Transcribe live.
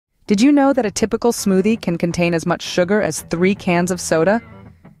Did you know that a typical smoothie can contain as much sugar as 3 cans of soda?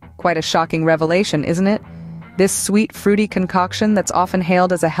 Quite a shocking revelation, isn't it? This sweet, fruity concoction that's often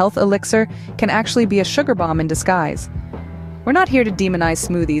hailed as a health elixir can actually be a sugar bomb in disguise. We're not here to demonize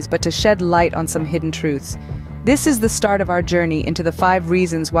smoothies, but to shed light on some hidden truths. This is the start of our journey into the 5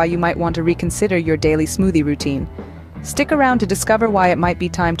 reasons why you might want to reconsider your daily smoothie routine. Stick around to discover why it might be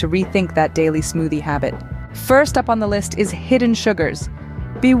time to rethink that daily smoothie habit. First up on the list is hidden sugars.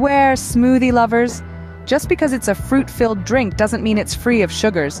 Beware, smoothie lovers! Just because it's a fruit-filled drink doesn't mean it's free of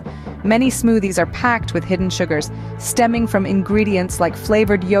sugars. Many smoothies are packed with hidden sugars, stemming from ingredients like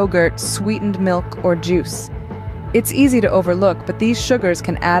flavored yogurt, sweetened milk, or juice. It's easy to overlook, but these sugars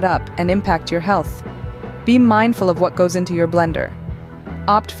can add up and impact your health. Be mindful of what goes into your blender.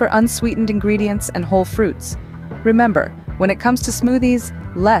 Opt for unsweetened ingredients and whole fruits. Remember, when it comes to smoothies,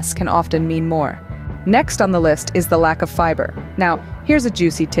 less can often mean more. Next on the list is the lack of fiber. Now, here's a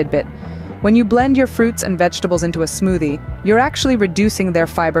juicy tidbit. When you blend your fruits and vegetables into a smoothie, you're actually reducing their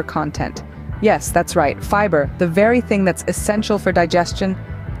fiber content. Yes, that's right, fiber, the very thing that's essential for digestion,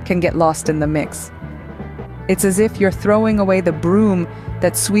 can get lost in the mix. It's as if you're throwing away the broom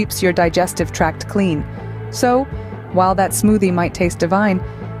that sweeps your digestive tract clean. So, while that smoothie might taste divine,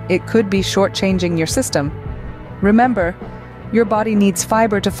 it could be shortchanging your system. Remember, your body needs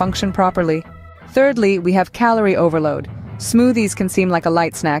fiber to function properly. Thirdly, we have calorie overload. Smoothies can seem like a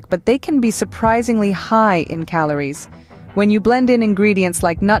light snack, but they can be surprisingly high in calories. When you blend in ingredients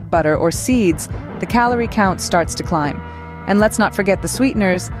like nut butter or seeds, the calorie count starts to climb. And let's not forget the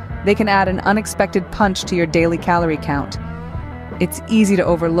sweeteners. They can add an unexpected punch to your daily calorie count. It's easy to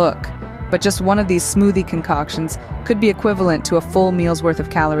overlook, but just one of these smoothie concoctions could be equivalent to a full meal's worth of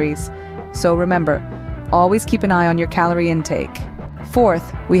calories. So remember, always keep an eye on your calorie intake.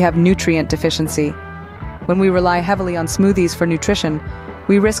 Fourth, we have nutrient deficiency. When we rely heavily on smoothies for nutrition,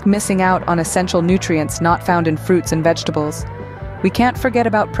 we risk missing out on essential nutrients not found in fruits and vegetables. We can't forget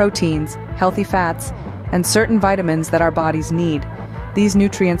about proteins, healthy fats, and certain vitamins that our bodies need. These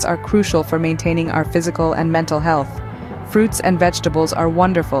nutrients are crucial for maintaining our physical and mental health. Fruits and vegetables are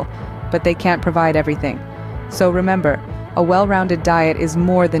wonderful, but they can't provide everything. So remember, a well-rounded diet is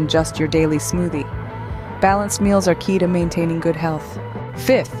more than just your daily smoothie. Balanced meals are key to maintaining good health.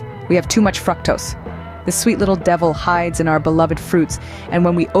 Fifth, we have too much fructose. The sweet little devil hides in our beloved fruits, and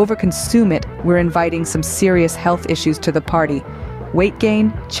when we overconsume it, we're inviting some serious health issues to the party. Weight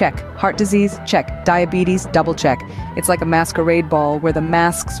gain? Check. Heart disease? Check. Diabetes? Double check. It's like a masquerade ball where the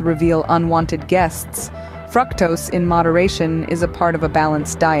masks reveal unwanted guests. Fructose, in moderation, is a part of a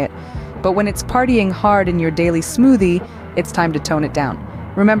balanced diet. But when it's partying hard in your daily smoothie, it's time to tone it down.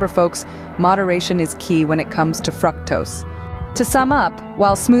 Remember, folks, moderation is key when it comes to fructose. To sum up,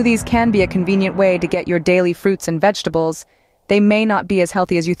 while smoothies can be a convenient way to get your daily fruits and vegetables, they may not be as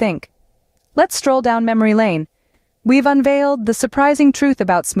healthy as you think. Let's stroll down memory lane. We've unveiled the surprising truth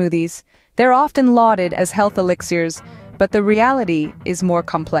about smoothies. They're often lauded as health elixirs, but the reality is more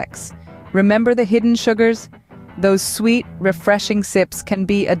complex. Remember the hidden sugars? Those sweet, refreshing sips can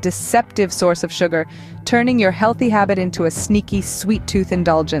be a deceptive source of sugar, turning your healthy habit into a sneaky, sweet tooth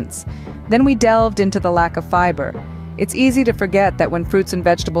indulgence. Then we delved into the lack of fiber. It's easy to forget that when fruits and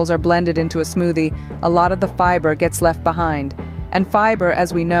vegetables are blended into a smoothie, a lot of the fiber gets left behind. And fiber,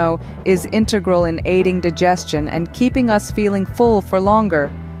 as we know, is integral in aiding digestion and keeping us feeling full for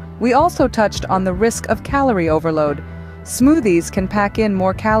longer. We also touched on the risk of calorie overload. Smoothies can pack in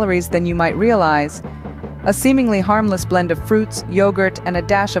more calories than you might realize. A seemingly harmless blend of fruits, yogurt, and a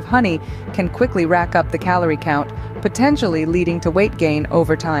dash of honey can quickly rack up the calorie count, potentially leading to weight gain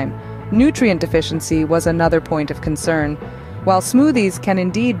over time. Nutrient deficiency was another point of concern. While smoothies can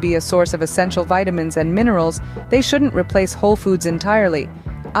indeed be a source of essential vitamins and minerals, they shouldn't replace whole foods entirely.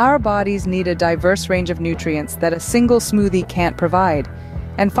 Our bodies need a diverse range of nutrients that a single smoothie can't provide.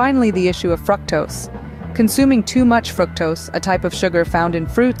 And finally, the issue of fructose. Consuming too much fructose, a type of sugar found in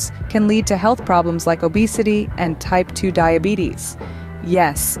fruits, can lead to health problems like obesity and type 2 diabetes.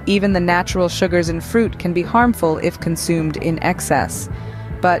 Yes, even the natural sugars in fruit can be harmful if consumed in excess.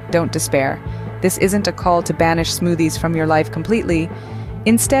 But don't despair. This isn't a call to banish smoothies from your life completely.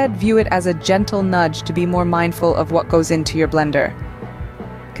 Instead, view it as a gentle nudge to be more mindful of what goes into your blender.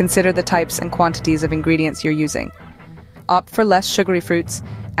 Consider the types and quantities of ingredients you're using. Opt for less sugary fruits,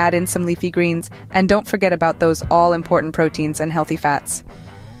 add in some leafy greens, and don't forget about those all-important proteins and healthy fats.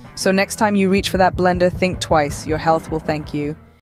 So next time you reach for that blender, think twice. Your health will thank you.